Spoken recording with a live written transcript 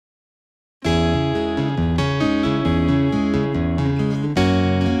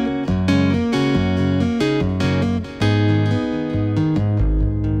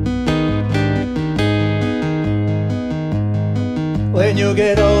you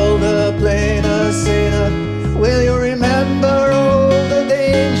get older, plainer, saner, will you remember all the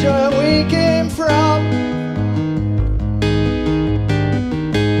danger we came from?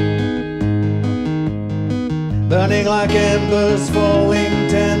 Burning like embers, falling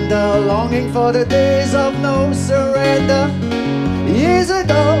tender, longing for the days of no surrender. Years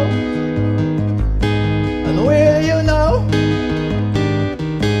ago, and will you know?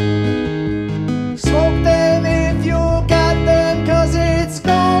 Smoke them if you got them, 'cause it's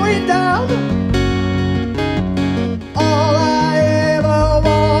going down. All I ever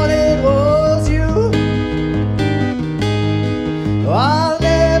wanted was you. I'll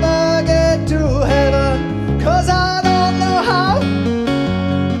never get to heaven, 'cause I don't know how.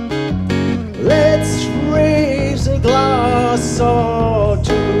 Let's raise a glass or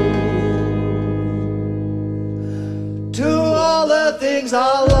two to all the things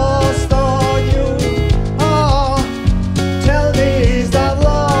I lost on you. Oh, tell me, is that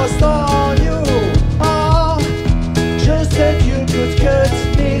lost on you? Oh, just that you could cut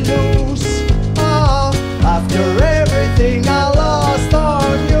me loose. Oh, after everything I lost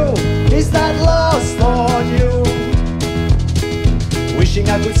on you, is that lost on you? Wishing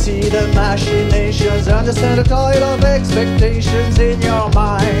I could see the machinations, understand the tide of expectations in your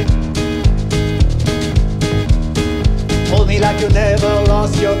mind. Hold me like you never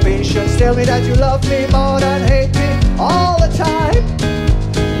lost your patience. Tell me that you love me more than hate me all the time.